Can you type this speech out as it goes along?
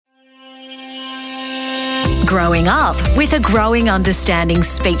Growing Up with a Growing Understanding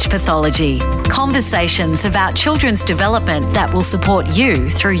Speech Pathology. Conversations about children's development that will support you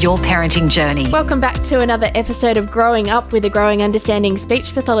through your parenting journey. Welcome back to another episode of Growing Up with a Growing Understanding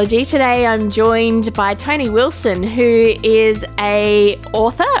Speech Pathology. Today I'm joined by Tony Wilson, who is a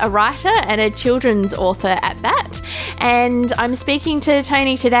author, a writer and a children's author at that. And I'm speaking to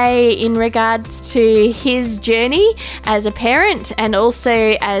Tony today in regards to his journey as a parent and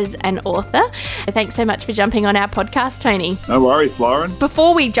also as an author. Thanks so much for jumping on our podcast, Tony. No worries, Lauren.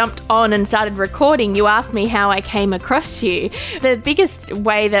 Before we jumped on and started recording, you asked me how I came across you. The biggest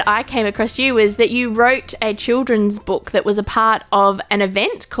way that I came across you was that you wrote a children's book that was a part of an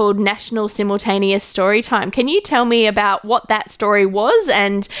event called National Simultaneous Storytime. Can you tell me about what that story was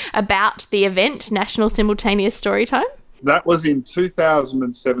and about the event, National Simultaneous Storytime? That was in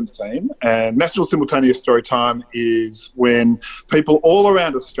 2017, and National Simultaneous Storytime is when people all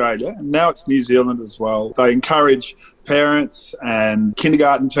around Australia, and now it's New Zealand as well, they encourage parents and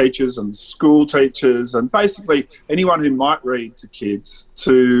kindergarten teachers and school teachers and basically anyone who might read to kids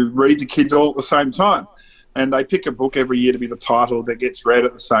to read to kids all at the same time. And they pick a book every year to be the title that gets read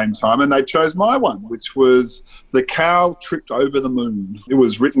at the same time. And they chose my one, which was The Cow Tripped Over the Moon. It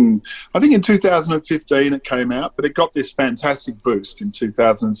was written, I think in 2015 it came out, but it got this fantastic boost in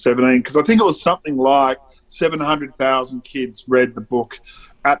 2017 because I think it was something like 700,000 kids read the book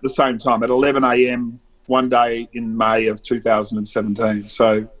at the same time at 11 a.m. one day in May of 2017.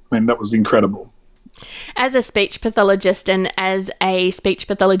 So, I mean, that was incredible. As a speech pathologist and as a speech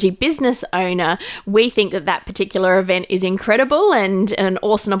pathology business owner, we think that that particular event is incredible and an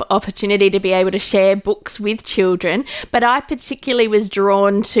awesome opportunity to be able to share books with children. But I particularly was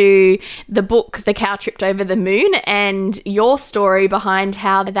drawn to the book, The Cow Tripped Over the Moon, and your story behind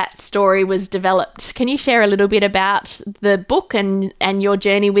how that story was developed. Can you share a little bit about the book and your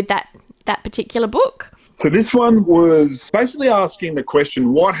journey with that particular book? So this one was basically asking the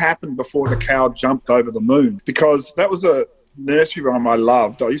question, what happened before the cow jumped over the moon? Because that was a nursery rhyme I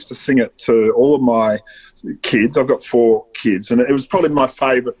loved. I used to sing it to all of my kids. I've got 4 kids, and it was probably my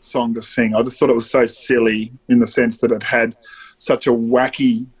favourite song to sing. I just thought it was so silly in the sense that it had such a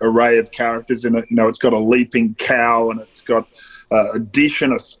wacky array of characters in it. You know, it's got a leaping cow and it's got a dish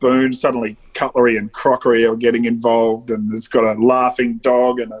and a spoon. Suddenly cutlery and crockery are getting involved, and it's got a laughing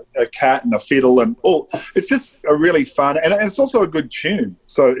dog and a cat and a fiddle, and it's just a really fun, and it's also a good tune.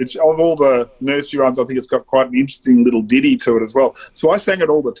 So it's, of all the nursery rhymes, I think it's got quite an interesting little ditty to it as well. So I sang it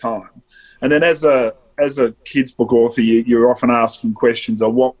all the time. And then as a kids book author, you're often asking questions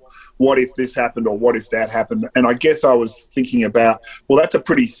of what if this happened or what if that happened? And I guess I was thinking about, well, that's a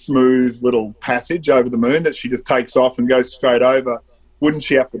pretty smooth little passage over the moon that she just takes off and goes straight over. Wouldn't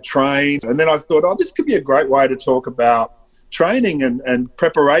she have to train? And then I thought, this could be a great way to talk about training and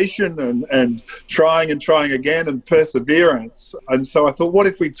preparation and trying again and perseverance. And so I thought, what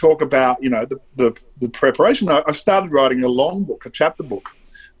if we talk about, the preparation? I started writing a long book, a chapter book,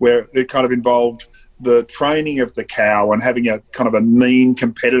 where it kind of involved the training of the cow and having a kind of a mean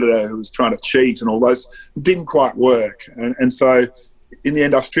competitor who was trying to cheat and all those. Didn't quite work. And so in the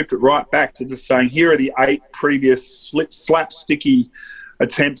end, I stripped it right back to just saying, here are the 8 previous slapsticky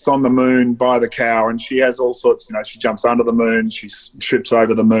attempts on the moon by the cow. And she has all sorts, she jumps under the moon, she trips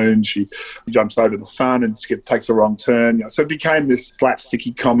over the moon, she jumps over the sun and takes a wrong turn. So it became this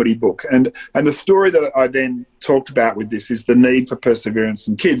slapsticky comedy book. And the story that I then talked about with this is the need for perseverance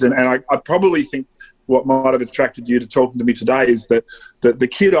in kids. And I probably think what might have attracted you to talking to me today is that the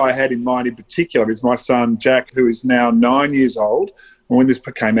kid I had in mind in particular is my son, Jack, who is now 9 years old. And when this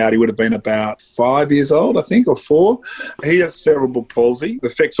came out, he would have been about 5 years old, I think, or 4. He has cerebral palsy,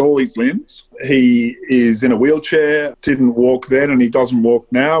 affects all his limbs. He is in a wheelchair, didn't walk then, and he doesn't walk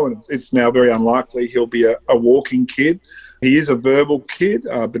now. And it's now very unlikely he'll be a walking kid. He is a verbal kid,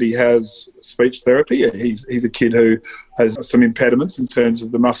 but he has speech therapy. He's a kid who has some impediments in terms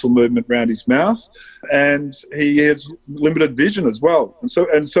of the muscle movement around his mouth, and he has limited vision as well.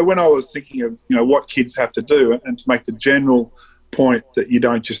 And so when I was thinking of what kids have to do, and to make the general point that you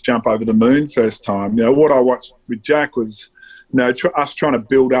don't just jump over the moon first time, what I watched with Jack was us trying to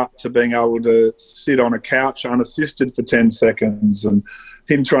build up to being able to sit on a couch unassisted for 10 seconds, and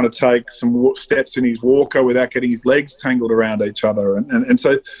him trying to take some steps in his walker without getting his legs tangled around each other. And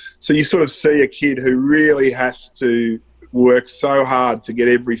so you sort of see a kid who really has to work so hard to get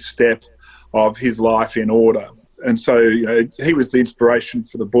every step of his life in order. And so he was the inspiration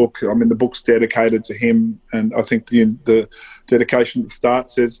for the book. I mean, the book's dedicated to him, and I think the dedication at the start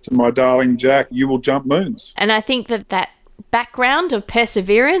says, "To my darling Jack, you will jump moons." And I think that background of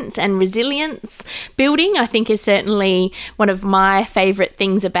perseverance and resilience building, I think, is certainly one of my favourite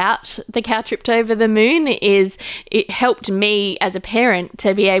things about The Cow Tripped Over the Moon. Is it helped me as a parent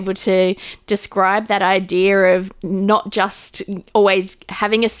to be able to describe that idea of not just always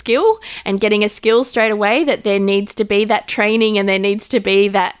having a skill and getting a skill straight away, that there needs to be that training and there needs to be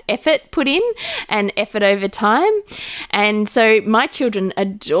that effort put in and effort over time. And so my children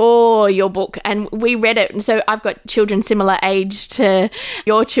adore your book, and we read it. And so I've got children similar age to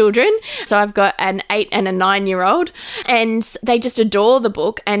your children. So I've got an 8 and a 9-year-old, and they just adore the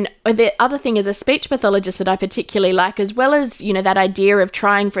book. And the other thing as a speech pathologist that I particularly like, as well as, that idea of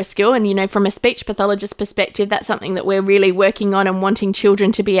trying for a skill, and, from a speech pathologist perspective, that's something that we're really working on and wanting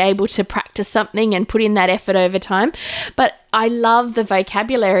children to be able to practice something and put in that effort over time. But I love the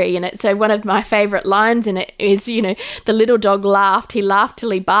vocabulary in it. So one of my favourite lines in it is, the little dog laughed. He laughed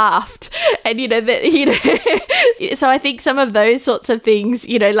till he barfed. And, so I think some of those sorts of things,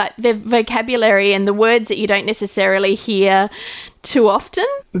 like the vocabulary and the words that you don't necessarily hear too often.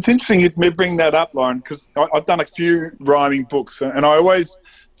 It's interesting you bring that up, Lauren, because I've done a few rhyming books, and I always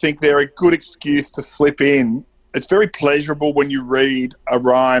think they're a good excuse to slip in. It's very pleasurable when you read a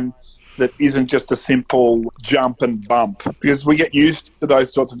rhyme that isn't just a simple jump and bump, because we get used to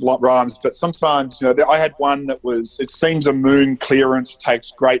those sorts of rhymes. But sometimes, I had one that was, it seems a moon clearance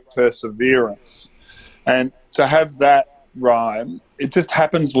takes great perseverance. And to have that rhyme, it just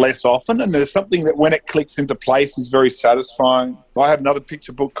happens less often. And there's something that when it clicks into place is very satisfying. I had another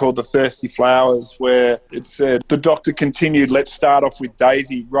picture book called The Thirsty Flowers where it said, the doctor continued, let's start off with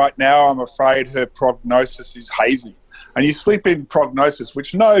Daisy. Right now, I'm afraid her prognosis is hazy. And you slip in prognosis,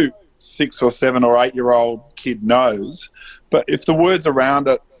 which no 6 or 7 or 8-year-old kid knows. But if the words around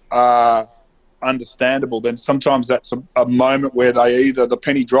it are understandable, then sometimes that's a moment where the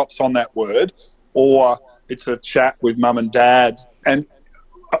penny drops on that word, or it's a chat with mum and dad. And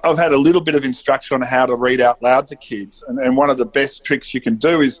I've had a little bit of instruction on how to read out loud to kids. And one of the best tricks you can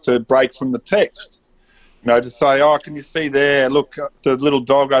do is to break from the text. To say, oh, can you see there? Look, the little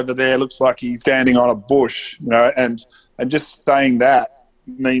dog over there looks like he's standing on a bush, and just saying that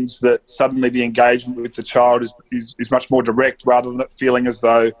means that suddenly the engagement with the child is much more direct, rather than it feeling as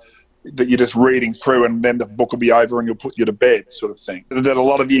though that you're just reading through and then the book will be over and you'll put you to bed, sort of thing. That a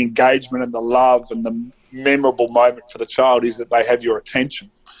lot of the engagement and the love and the memorable moment for the child is that they have your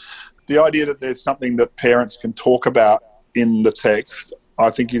attention. The idea that there's something that parents can talk about in the text, I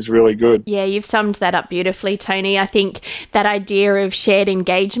think, is really good. Yeah, you've summed that up beautifully, Tony. I think that idea of shared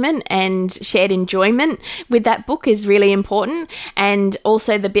engagement and shared enjoyment with that book is really important. And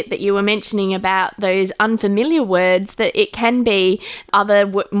also the bit that you were mentioning about those unfamiliar words, that it can be other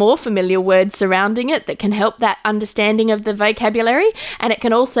more familiar words surrounding it that can help that understanding of the vocabulary. And it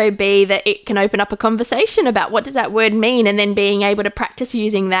can also be that it can open up a conversation about what does that word mean, and then being able to practice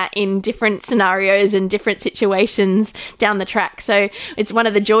using that in different scenarios and different situations down the track. So it's one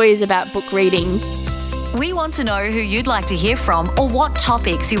of the joys about book reading. We want to know who you'd like to hear from or what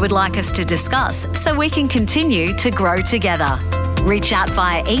topics you would like us to discuss so we can continue to grow together. Reach out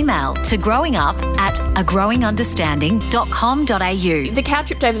via email to growingup@agrowingunderstanding.com.au. The Cow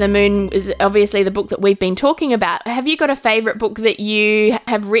Tripped Over the Moon is obviously the book that we've been talking about. Have you got a favourite book that you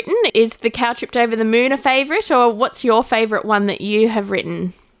have written? Is The Cow Tripped Over the Moon a favourite, or what's your favourite one that you have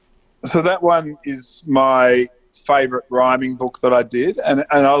written? So that one is my favourite rhyming book that I did, and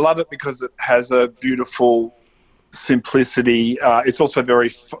I love it because it has a beautiful simplicity. It's also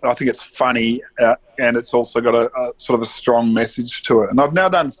I think it's funny, and it's also got a sort of a strong message to it. And I've now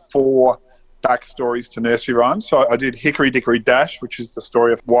done 4 backstories to nursery rhymes. So I did Hickory Dickory Dash, which is the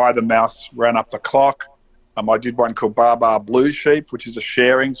story of why the mouse ran up the clock. I did one called Bar Bar Blue Sheep, which is a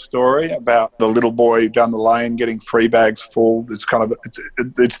sharing story about the little boy down the lane getting 3 bags full. It's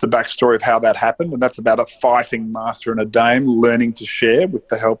it's the backstory of how that happened, and that's about a fighting master and a dame learning to share with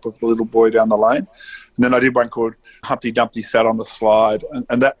the help of the little boy down the lane. And then I did one called Humpty Dumpty Sat on the Slide,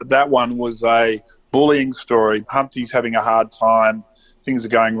 and that one was a bullying story. Humpty's having a hard time. Things are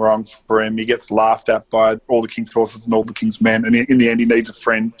going wrong for him. He gets laughed at by all the king's horses and all the king's men. And in the end, he needs a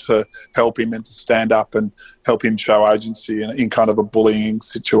friend to help him and to stand up and help him show agency in kind of a bullying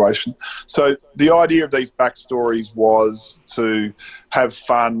situation. So the idea of these backstories was to have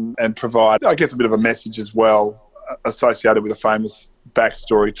fun and provide, I guess, a bit of a message as well associated with a famous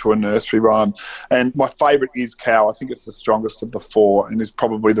backstory to a nursery rhyme. And my favourite is Cow. I think it's the strongest of the 4 and is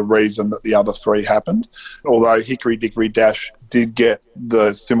probably the reason that the other 3 happened. Although Hickory Dickory Dash did get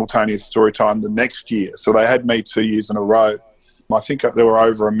the simultaneous story time the next year. So they had me 2 years in a row. I think there were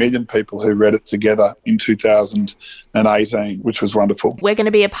over 1 million people who read it together in 2018, which was wonderful. We're going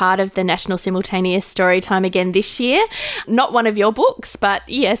to be a part of the National Simultaneous Storytime again this year. Not one of your books, but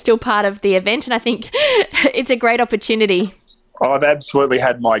yeah, still part of the event. And I think it's a great opportunity. I've absolutely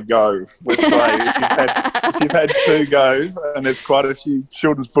had my go. Let's say if you've had 2 goes, and there's quite a few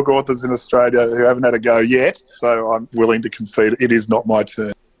children's book authors in Australia who haven't had a go yet, so I'm willing to concede it is not my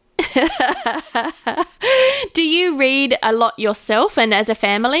turn. Do you read a lot yourself, and as a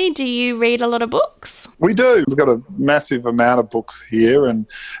family, do you read a lot of books? We do. We've got a massive amount of books here, and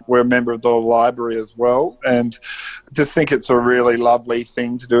we're a member of the library as well, and just think it's a really lovely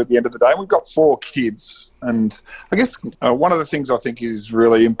thing to do at the end of the day. We've got 4 kids, and I guess one of the things I think is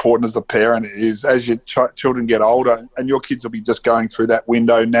really important as a parent is as your children get older, and your kids will be just going through that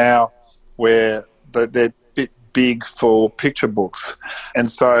window now where they're big for picture books, and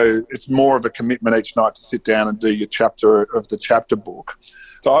so it's more of a commitment each night to sit down and do your chapter of the chapter book.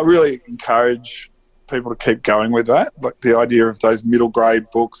 So I really encourage people to keep going with that, like the idea of those middle grade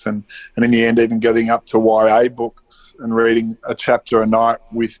books and in the end even getting up to YA books and reading a chapter a night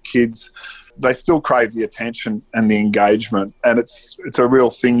with kids. They still crave the attention and the engagement, and it's a real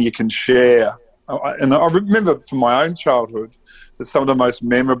thing you can share. And I remember from my own childhood that some of the most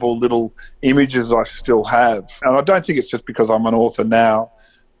memorable little images I still have. And I don't think it's just because I'm an author now,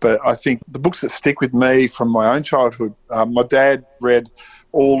 but I think the books that stick with me from my own childhood, my dad read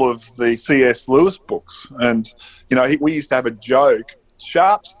all of the C.S. Lewis books. And, you know, we used to have a joke,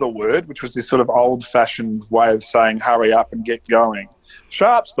 sharp's the word, which was this sort of old-fashioned way of saying hurry up and get going.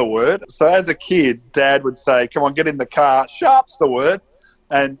 Sharp's the word. So as a kid, Dad would say, come on, get in the car, sharp's the word.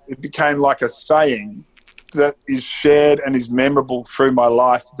 And it became like a saying that is shared and is memorable through my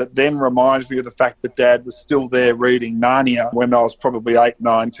life, that then reminds me of the fact that Dad was still there reading Narnia when I was probably 8,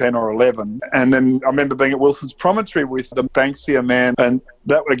 9, 10 or 11. And then I remember being at Wilson's Promontory with the Banksia Man, and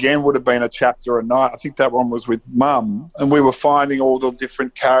that again would have been a chapter a night. I think that one was with Mum, and we were finding all the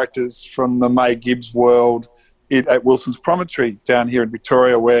different characters from the May Gibbs world at Wilson's Promontory down here in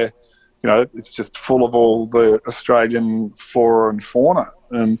Victoria, where, you know, it's just full of all the Australian flora and fauna.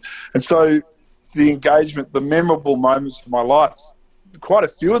 And so the engagement, the memorable moments of my life, quite a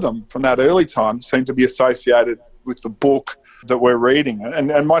few of them from that early time seem to be associated with the book that we're reading.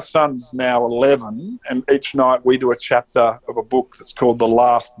 And my son's now 11, and each night we do a chapter of a book that's called The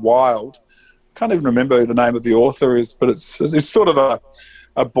Last Wild. Can't even remember who the name of the author is, but it's sort of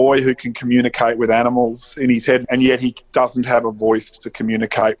a boy who can communicate with animals in his head, and yet he doesn't have a voice to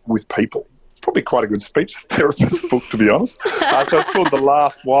communicate with people. It's probably quite a good speech therapist book, to be honest. So it's called The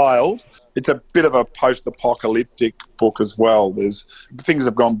Last Wild. It's a bit of a post-apocalyptic book as well. Things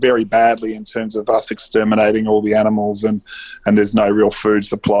have gone very badly in terms of us exterminating all the animals, and there's no real food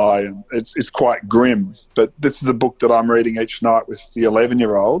supply, and it's quite grim. But this is a book that I'm reading each night with the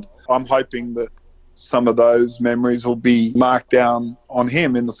 11-year-old. I'm hoping that some of those memories will be marked down on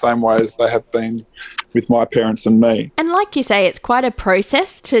him in the same way as they have been with my parents and me. And like you say, it's quite a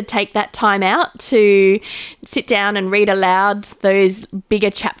process to take that time out to sit down and read aloud those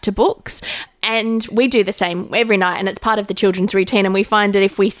bigger chapter books. And we do the same every night, and it's part of the children's routine. And we find that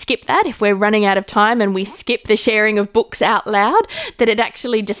if we skip that, if we're running out of time and we skip the sharing of books out loud, that it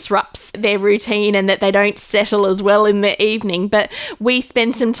actually disrupts their routine and that they don't settle as well in the evening. But we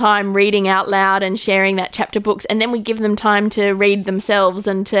spend some time reading out loud and sharing that chapter books, and then we give them time to read themselves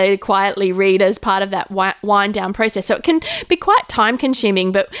and to quietly read as part of that wind down process. So it can be quite time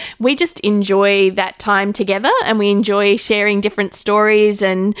consuming, but we just enjoy that time together, and we enjoy sharing different stories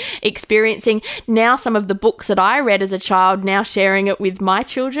and experiencing now some of the books that I read as a child, now sharing it with my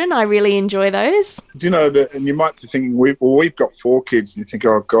children. I really enjoy those. Do you know that? And you might be thinking, we've got 4 kids, and you think,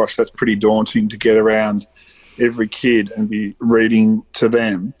 oh gosh, that's pretty daunting to get around every kid and be reading to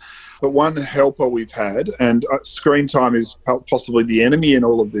them. But one helper we've had, and screen time is possibly the enemy in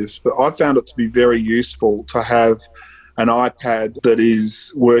all of this, but I found it to be very useful to have an iPad that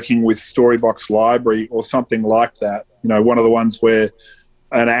is working with Storybox Library or something like that. You know, one of the ones where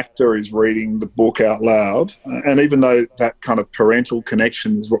an actor is reading the book out loud. And even though that kind of parental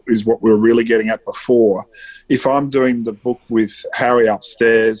connection is what we were really getting at before, if I'm doing the book with Harry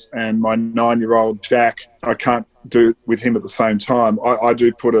upstairs and my 9-year-old Jack, I can't do it with him at the same time. I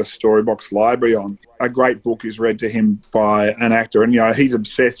do put a Storybox Library on. A great book is read to him by an actor, and, you know, he's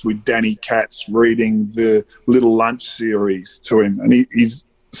obsessed with Danny Katz reading the Little Lunch series to him, and he's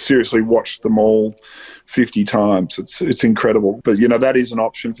seriously watched them all 50 times. It's incredible. But, you know, that is an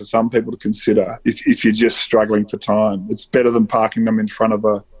option for some people to consider if you're just struggling for time. It's better than parking them in front of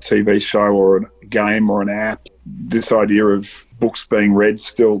a TV show or a game or an app. This idea of books being read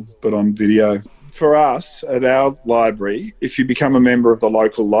still, but on video, for us at our library, if you become a member of the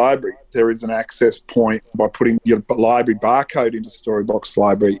local library, there is an access point by putting your library barcode into Storybox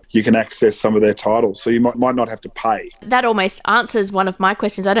Library. You can access some of their titles, so you might not have to pay. That almost answers one of my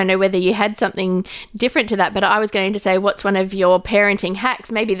questions. I don't know whether you had something different to that, but I was going to say, what's one of your parenting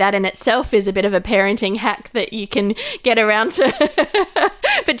hacks? Maybe that in itself is a bit of a parenting hack that you can get around to.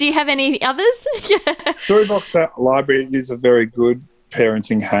 But do you have any others? Storybox Library is a very good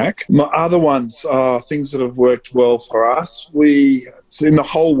parenting hack. My other ones are things that have worked well for us. It's in the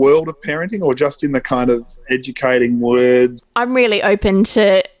whole world of parenting or just in the kind of educating words? I'm really open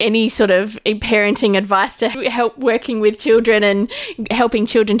to any sort of parenting advice to help working with children and helping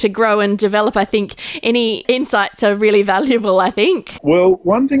children to grow and develop. I think any insights are really valuable, I think. Well,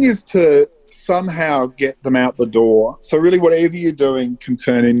 one thing is to somehow get them out the door. So really whatever you're doing can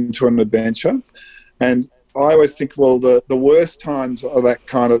turn into an adventure. And I always think, well, the worst times are that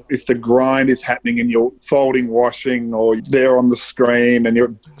kind of, if the grind is happening and you're folding, washing, or they're on the screen and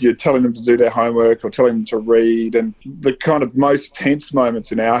you're telling them to do their homework or telling them to read. And the kind of most tense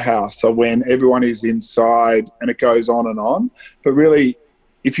moments in our house are when everyone is inside and it goes on and on. But really,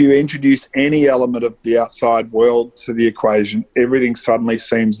 if you introduce any element of the outside world to the equation, everything suddenly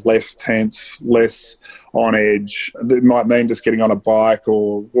seems less tense, less on edge. It might mean just getting on a bike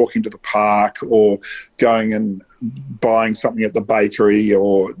or walking to the park or going and buying something at the bakery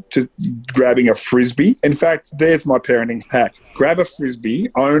or just grabbing a Frisbee. In fact, there's my parenting hack. Grab a Frisbee,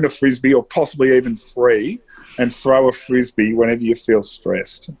 own a Frisbee, or possibly even free, and throw a Frisbee whenever you feel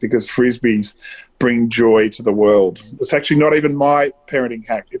stressed, because Frisbees bring joy to the world. It's actually not even my parenting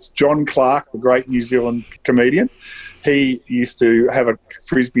hack. It's John Clark, the great New Zealand comedian. He used to have a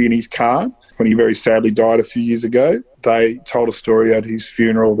Frisbee in his car when he very sadly died a few years ago. They told a story at his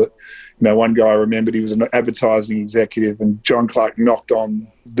funeral that, one guy remembered he was an advertising executive, and John Clark knocked on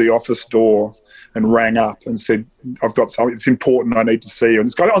the office door and rang up and said, "I've got something, it's important, I need to see you." And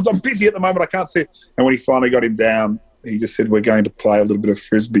this guy, "I'm busy at the moment, I can't see it." And when he finally got him down, he just said, "We're going to play a little bit of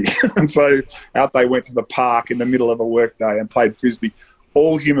Frisbee." And so out they went to the park in the middle of a workday and played Frisbee.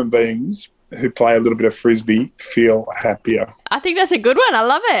 All human beings who play a little bit of Frisbee feel happier. I think that's a good one. I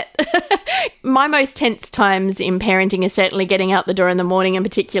love it. My most tense times in parenting is certainly getting out the door in the morning, and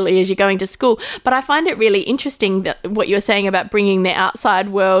particularly as you're going to school. But I find it really interesting that what you're saying about bringing the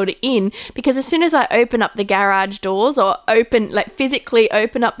outside world in, because as soon as I open up the garage doors or physically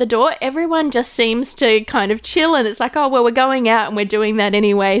open up the door, everyone just seems to kind of chill, and it's like, oh, well, we're going out and we're doing that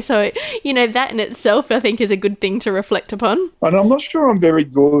anyway. So, that in itself, I think, is a good thing to reflect upon. And I'm not sure I'm very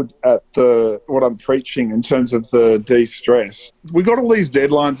good at what I'm preaching in terms of the de-stress. We've got all these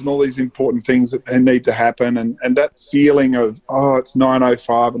deadlines and all these important things that need to happen, and that feeling of, it's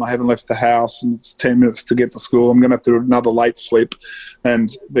 9:05 and I haven't left the house and it's 10 minutes to get to school, I'm going to have to do another late slip,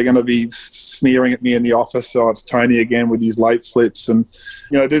 and they're going to be sneering at me in the office, "Oh, it's Tony again with his late slips." And,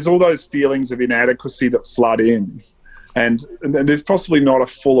 there's all those feelings of inadequacy that flood in. And there's possibly not a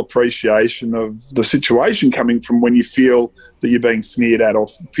full appreciation of the situation coming from when you feel that you're being sneered at or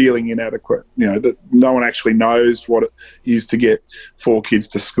feeling inadequate. That no one actually knows what it is to get 4 kids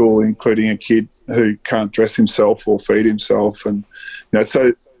to school, including a kid who can't dress himself or feed himself. And,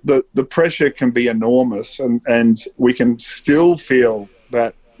 so the pressure can be enormous, and we can still feel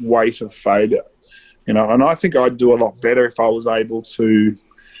that weight of failure. And I think I'd do a lot better if I was able to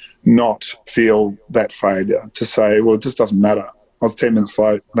not feel that failure, to say, well, it just doesn't matter. I was 10 minutes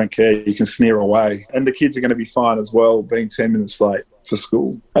late. I don't care. You can sneer away. And the kids are going to be fine as well, being 10 minutes late for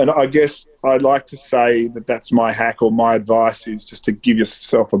school. And I guess I'd like to say that that's my hack, or my advice is just to give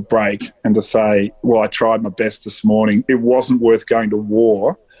yourself a break and to say, well, I tried my best this morning. It wasn't worth going to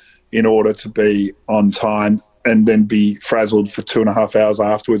war in order to be on time and then be frazzled for 2.5 hours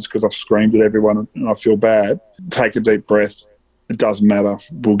afterwards because I've screamed at everyone and I feel bad. Take a deep breath. It doesn't matter.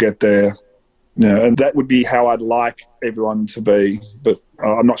 We'll get there. And that would be how I'd like everyone to be. But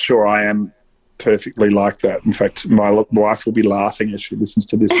I'm not sure I am perfectly like that. In fact, my wife will be laughing as she listens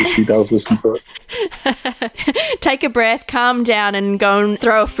to this, if she does listen to it. Take a breath, calm down, and go and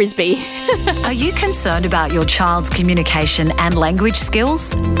throw a Frisbee. Are you concerned about your child's communication and language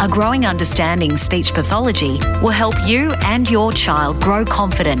skills? A Growing Understanding Speech Pathology will help you and your child grow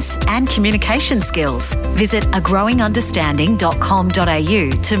confidence and communication skills. Visit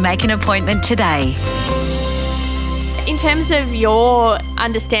agrowingunderstanding.com.au to make an appointment today. In terms of your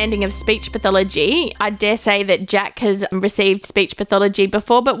understanding of speech pathology, I dare say that Jack has received speech pathology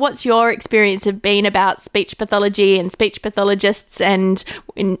before, but what's your experience of being about speech pathology and speech pathologists and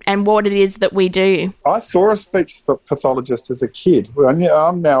what it is that we do? I saw a speech pathologist as a kid.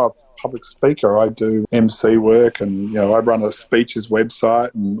 I'm now a public speaker. I do MC work, and I run a speeches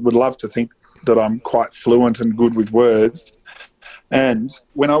website, and would love to think that I'm quite fluent and good with words. And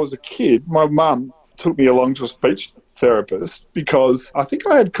when I was a kid, my mum took me along to a speech therapist because I think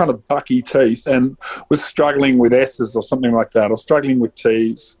I had kind of bucky teeth and was struggling with S's or something like that, or struggling with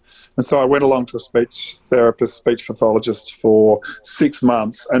T's. And so I went along to a speech therapist, speech pathologist for 6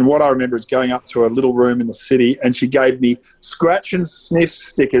 months. And what I remember is going up to a little room in the city, and she gave me scratch and sniff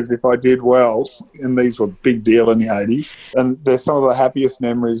stickers if I did well. And these were a big deal in the 80s. And they're some of the happiest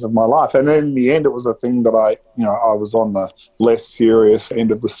memories of my life. And then in the end, it was a thing that I was on the less serious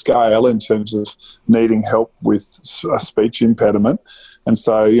end of the scale in terms of needing help with a speech impediment. And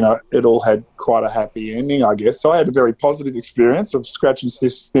so, it all had quite a happy ending, I guess. So I had a very positive experience of scratch and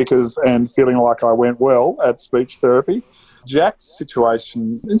snickers and feeling like I went well at speech therapy. Jack's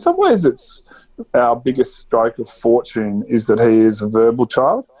situation, in some ways it's our biggest stroke of fortune, is that he is a verbal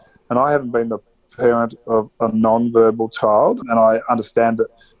child. And I haven't been the parent of a non-verbal child. And I understand that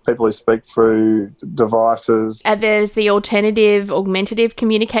people who speak through devices. There's the alternative augmentative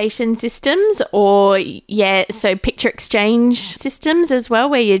communication systems, or so picture exchange systems as well,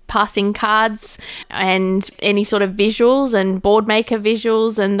 where you're passing cards and any sort of visuals and board maker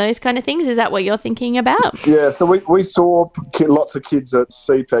visuals and those kind of things. Is that what you're thinking about? Yeah, so we saw lots of kids at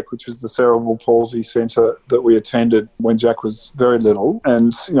CPEC, which is the Cerebral Palsy Centre that we attended when Jack was very little,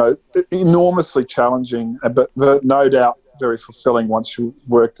 and enormously challenging, but no doubt very fulfilling once you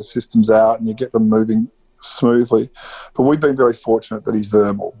work the systems out and you get them moving smoothly. But we've been very fortunate that he's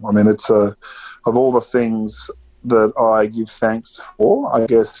verbal. I mean, it's of all the things that I give thanks for, I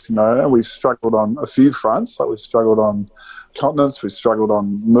guess, we've struggled on a few fronts. Like we've struggled on continence, we've struggled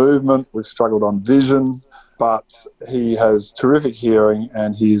on movement, we've struggled on vision, but he has terrific hearing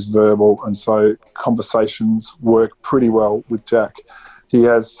and he is verbal, and so conversations work pretty well with Jack. He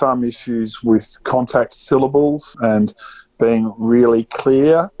has some issues with contact syllables and being really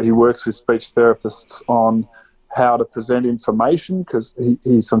clear. He works with speech therapists on how to present information because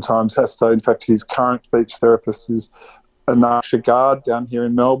he sometimes has to. In fact, his current speech therapist is Anakshi Garg down here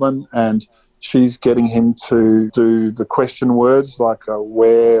in Melbourne, and she's getting him to do the question words like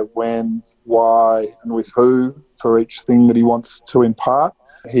where, when, why, and with who for each thing that he wants to impart.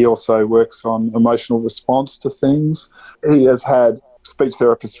 He also works on emotional response to things. He has had speech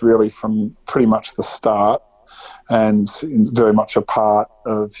therapists really from pretty much the start, and very much a part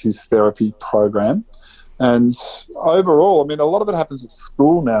of his therapy program. And overall, I mean, a lot of it happens at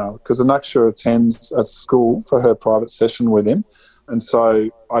school now because Anaksha attends at school for her private session with him. And so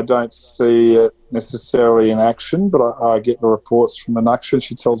I don't see it necessarily in action, but I get the reports from Anaksha.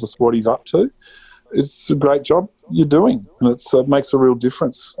 She tells us what he's up to. It's a great job you're doing, and it makes a real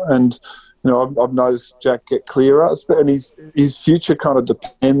difference. And I've noticed Jack get clearer, and his future kind of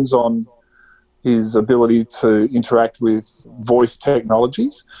depends on his ability to interact with voice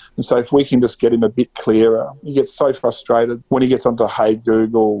technologies. And so if we can just get him a bit clearer, he gets so frustrated when he gets onto Hey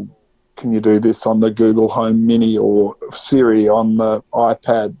Google, can you do this on the Google Home Mini, or Siri on the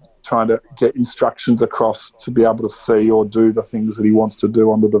iPad, trying to get instructions across to be able to see or do the things that he wants to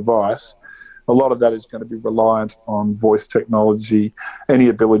do on the device. A lot of that is going to be reliant on voice technology, any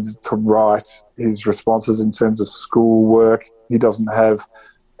ability to write his responses in terms of schoolwork. He doesn't have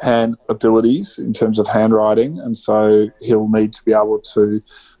hand abilities in terms of handwriting, and so he'll need to be able to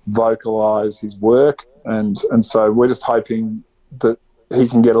vocalise his work. And so we're just hoping that he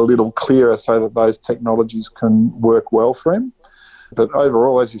can get a little clearer so that those technologies can work well for him. But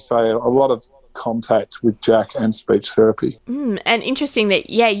overall, as you say, a lot of contact with Jack and speech therapy. And interesting that,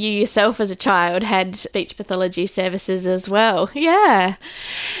 you yourself as a child had speech pathology services as well. Yeah.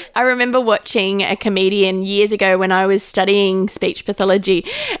 I remember watching a comedian years ago when I was studying speech pathology,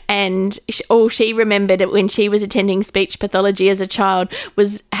 and all she remembered when she was attending speech pathology as a child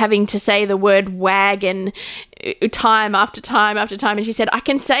was having to say the word wagon time after time after time, and she said, I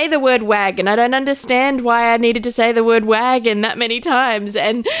can say the word wagon, I don't understand why I needed to say the word wagon that many times.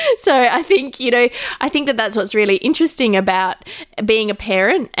 And so I think that that's what's really interesting about being a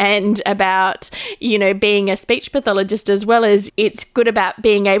parent and about being a speech pathologist, as well as it's good about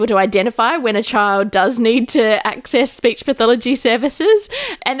being able to identify when a child does need to access speech pathology services,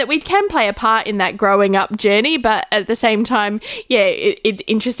 and that we can play a part in that growing up journey. But at the same time, it's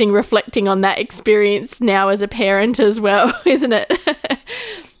interesting reflecting on that experience now as a parent as well, isn't it?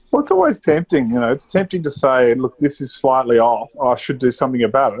 Well, it's always tempting, it's tempting to say, look, this is slightly off, I should do something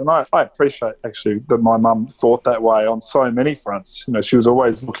about it. And I appreciate, actually, that my mum thought that way on so many fronts. She was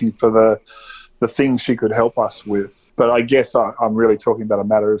always looking for the things she could help us with. But I guess I'm really talking about a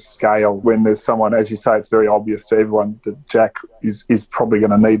matter of scale. When there's someone, as you say, it's very obvious to everyone that Jack is probably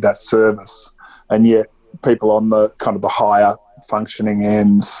going to need that service. And yet people on the kind of the higher functioning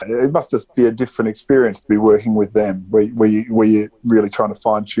ends. It must just be a different experience to be working with them, where you're really trying to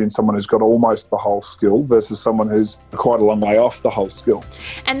fine-tune someone who's got almost the whole skill versus someone who's quite a long way off the whole skill.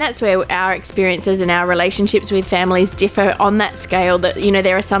 And that's where our experiences and our relationships with families differ on that scale. That, you know,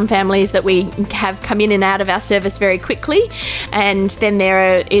 there are some families that we have come in and out of our service very quickly, and then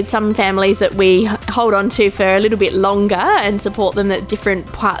there are some families that we hold on to for a little bit longer and support them at different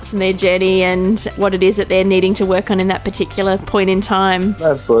parts in their journey and what it is that they're needing to work on in that particular point in time.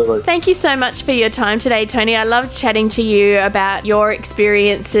 Absolutely. Thank you so much for your time today, Tony. I loved chatting to you about your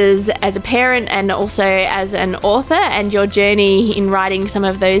experiences as a parent and also as an author, and your journey in writing some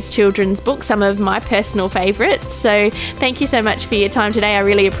of those children's books, some of my personal favourites. So thank you so much for your time today. I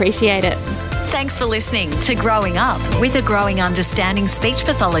really appreciate it. Thanks for listening to Growing Up with a Growing Understanding Speech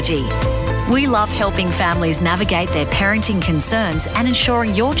Pathology. We love helping families navigate their parenting concerns and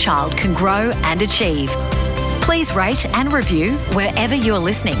ensuring your child can grow and achieve. Please rate and review wherever you're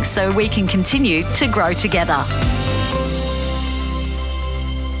listening so we can continue to grow together.